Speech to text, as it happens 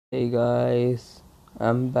Hey guys,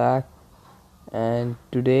 I'm back, and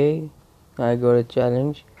today I got a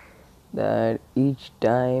challenge that each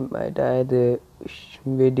time I die, the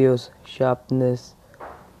video's sharpness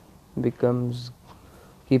becomes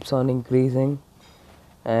keeps on increasing,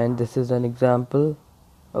 and this is an example.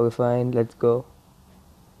 Okay, fine, let's go.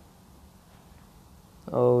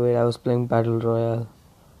 Oh wait, I was playing Battle Royale.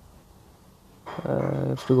 I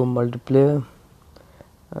have to go multiplayer.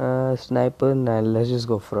 Sniper, nah, let's just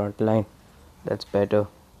go frontline. That's better.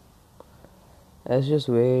 Let's just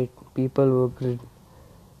wait. People were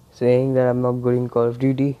saying that I'm not good in Call of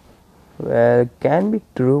Duty. Well, it can be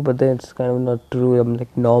true, but then it's kind of not true. I'm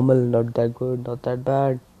like normal, not that good, not that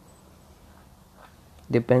bad.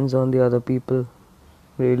 Depends on the other people.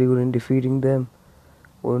 Really good in defeating them.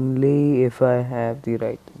 Only if I have the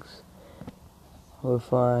right things. Oh,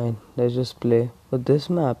 fine. Let's just play. But this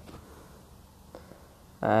map,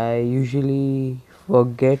 I usually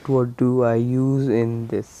forget what do I use in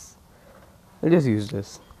this. I'll just use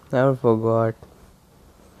this. I forgot.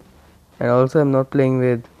 And also, I'm not playing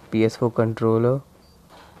with PS4 controller.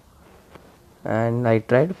 And I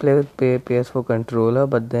tried to play with PS4 controller,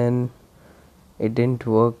 but then it didn't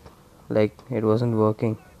work. Like it wasn't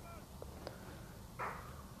working.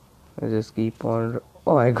 I just keep on.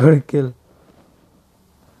 Oh, I got a kill.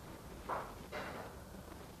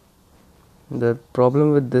 The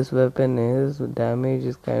problem with this weapon is damage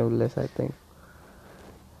is kind of less, I think.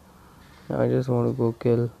 I just want to go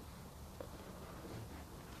kill.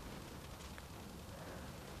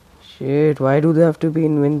 Shit, why do they have to be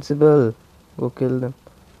invincible? Go kill them.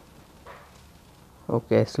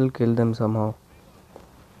 Okay, I still killed them somehow.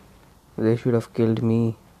 They should have killed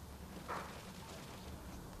me.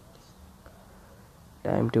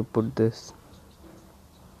 Time to put this.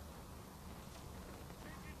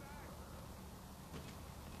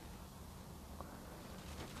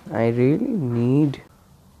 I really need.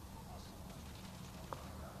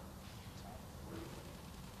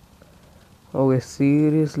 Okay,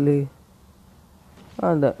 seriously.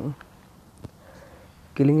 That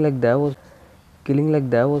killing like that was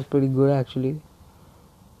pretty good actually.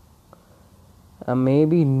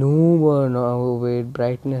 Maybe noob or no. Oh, wait,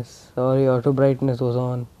 brightness. Sorry, auto brightness was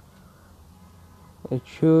on. It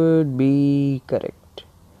should be correct.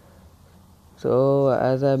 So,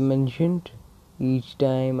 as I mentioned, each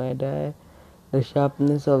time I die, the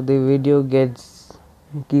sharpness of the video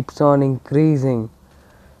keeps on increasing.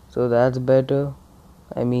 So that's better.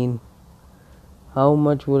 I mean, how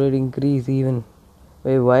much will it increase even?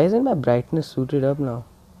 Wait, why isn't my brightness suited up now?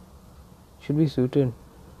 Should be suited.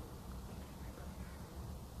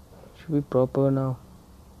 Should be proper now.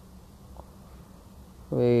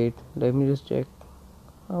 Wait, let me just check.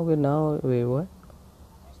 Okay, now, wait, what?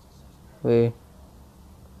 Wait.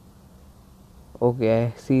 Okay,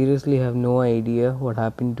 I seriously have no idea what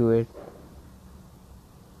happened to it.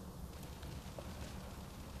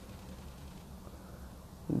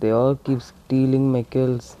 They all keep stealing my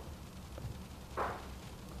kills.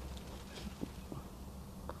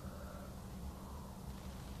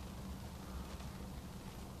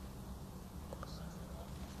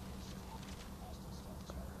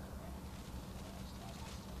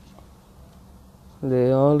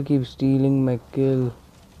 They all keep stealing my kill.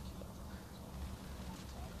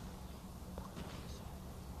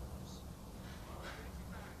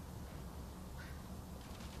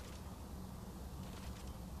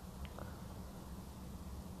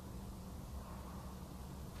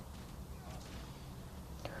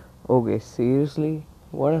 Okay, seriously?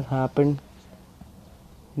 What has happened?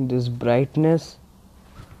 This brightness?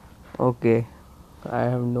 Okay, I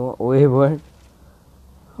have no. Wait, what?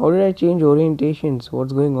 How did I change orientations?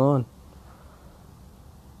 What's going on?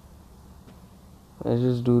 Let's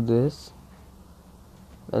just do this.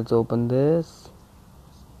 Let's open this.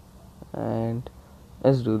 And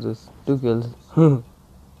let's do this. 2 kills.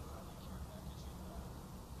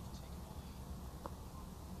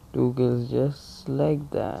 2 kills just like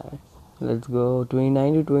that. Let's go.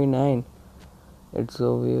 29 to 29. It's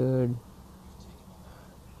so weird.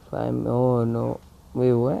 Oh no.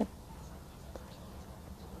 Wait, what?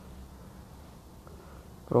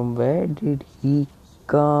 From where did he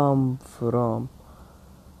come from?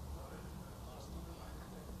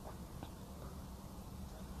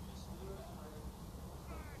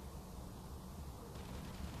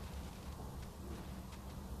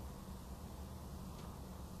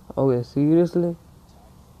 Okay, seriously?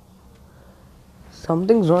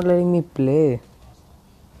 Something's not letting me play.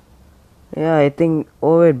 Yeah, I think.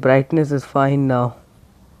 Oh, wait, brightness is fine now.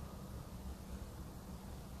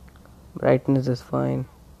 Brightness is fine.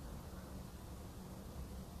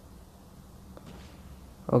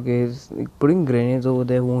 Okay, like putting grenades over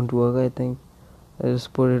there won't work, I think. I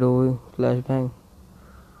just put it over flashbang.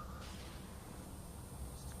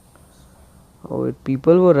 Oh, wait,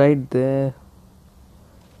 people were right there.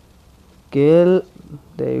 Kill.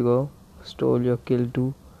 There you go. Stole your kill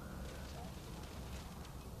too.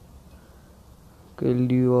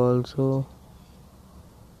 Killed you also.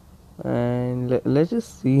 And let's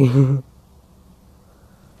just see.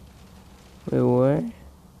 Wait, what?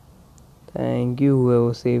 Thank you,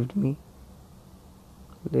 whoever saved me.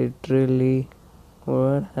 Literally,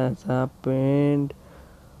 what has happened?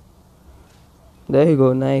 There you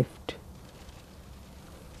go, knifed.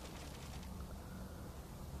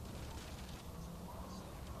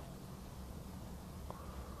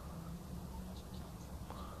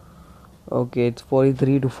 Okay, it's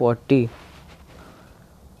 43 to 40.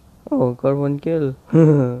 Oh, got one kill.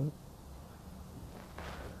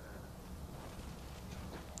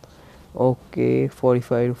 Okay,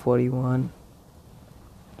 45 to 41.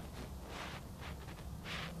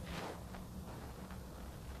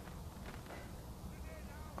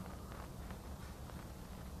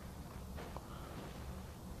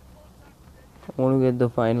 I want to get the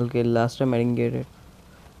final kill. Last time I didn't get it.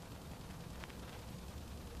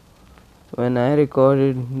 When I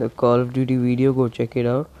recorded the Call of Duty video, go check it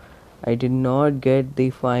out. I did not get the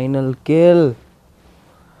final kill.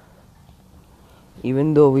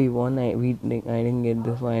 Even though we won, I didn't get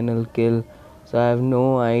the final kill. So I have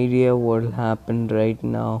no idea what will happen right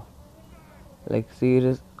now. Like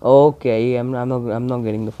serious. Okay, I'm not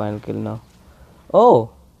getting the final kill now.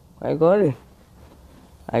 Oh, I got it.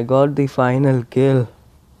 I got the final kill.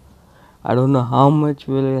 I don't know how much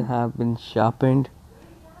will it have been sharpened,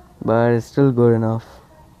 but it's still good enough.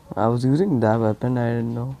 I was using that weapon, I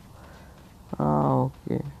didn't know.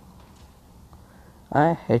 Okay.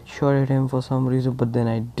 I headshotted him for some reason, but then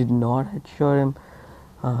I did not headshot him.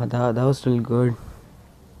 That was still good.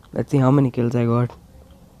 Let's see how many kills I got.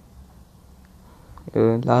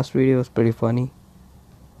 Last video was pretty funny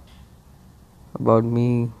about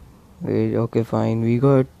me. Wait, okay, fine. I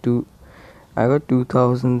got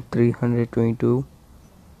 2,322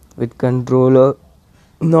 with controller.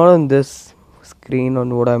 Not on this screen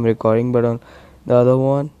on what I'm recording, but on the other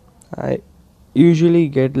one. I usually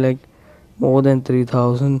get like more than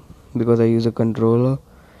 3,000 because I use a controller,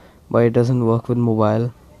 but it doesn't work with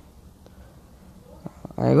mobile.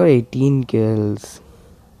 I got 18 kills.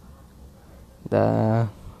 The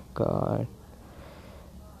God.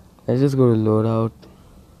 Let's just go to loadout.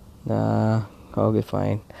 Okay,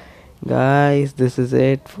 fine. Guys, this is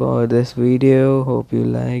it for this video. Hope you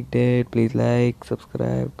liked it. Please like,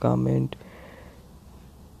 subscribe, comment,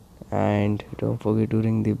 and don't forget to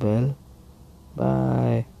ring the bell.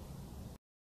 Bye.